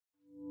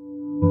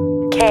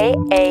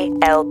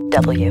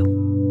KALW.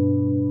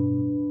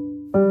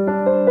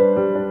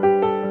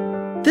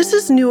 This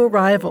is New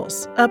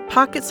Arrivals, a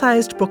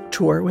pocket-sized book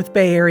tour with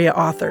Bay Area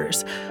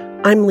authors.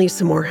 I'm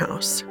Lisa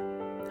Morehouse.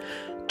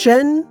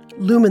 Jen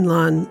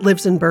Lumanlan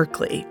lives in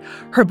Berkeley.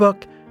 Her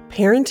book,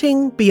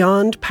 Parenting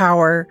Beyond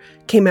Power,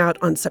 came out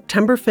on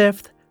September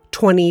 5th,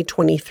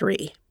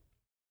 2023.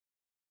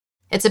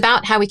 It's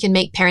about how we can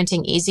make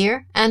parenting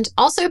easier and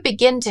also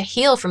begin to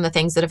heal from the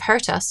things that have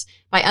hurt us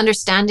by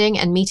understanding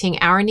and meeting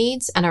our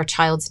needs and our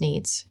child's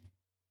needs.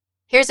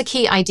 Here's a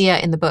key idea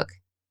in the book.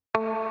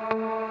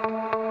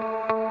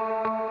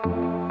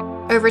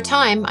 Over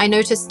time, I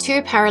noticed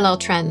two parallel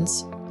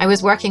trends. I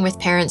was working with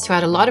parents who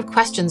had a lot of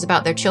questions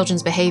about their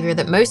children's behavior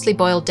that mostly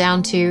boiled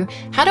down to,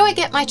 how do I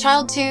get my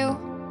child to?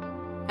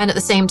 And at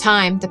the same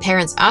time, the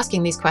parents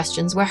asking these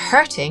questions were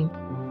hurting.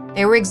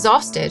 They were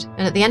exhausted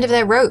and at the end of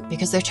their rope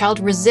because their child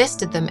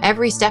resisted them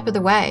every step of the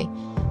way,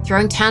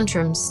 throwing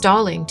tantrums,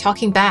 stalling,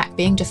 talking back,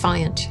 being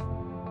defiant.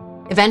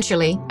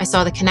 Eventually, I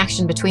saw the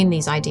connection between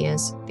these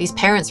ideas. These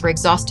parents were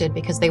exhausted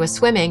because they were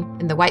swimming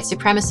in the white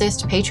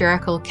supremacist,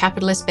 patriarchal,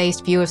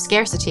 capitalist-based view of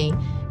scarcity,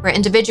 where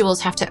individuals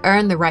have to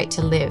earn the right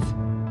to live.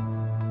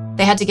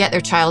 They had to get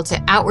their child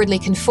to outwardly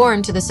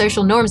conform to the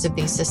social norms of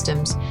these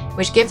systems,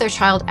 which give their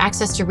child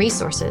access to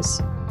resources.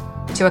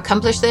 To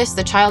accomplish this,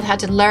 the child had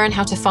to learn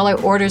how to follow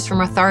orders from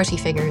authority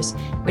figures,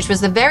 which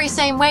was the very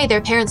same way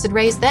their parents had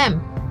raised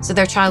them, so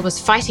their child was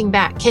fighting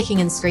back,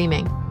 kicking and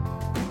screaming.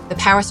 The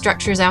power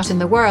structures out in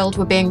the world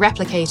were being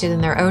replicated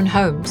in their own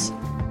homes.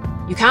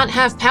 You can't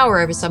have power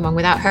over someone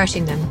without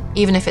hurting them,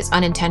 even if it's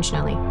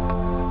unintentionally.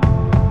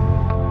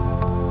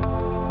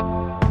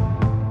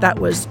 That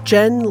was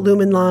Jen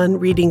Lumanlan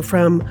reading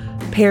from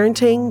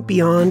Parenting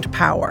Beyond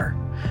Power.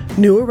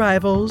 New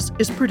Arrivals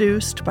is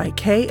produced by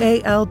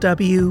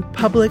KALW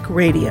Public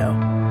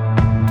Radio.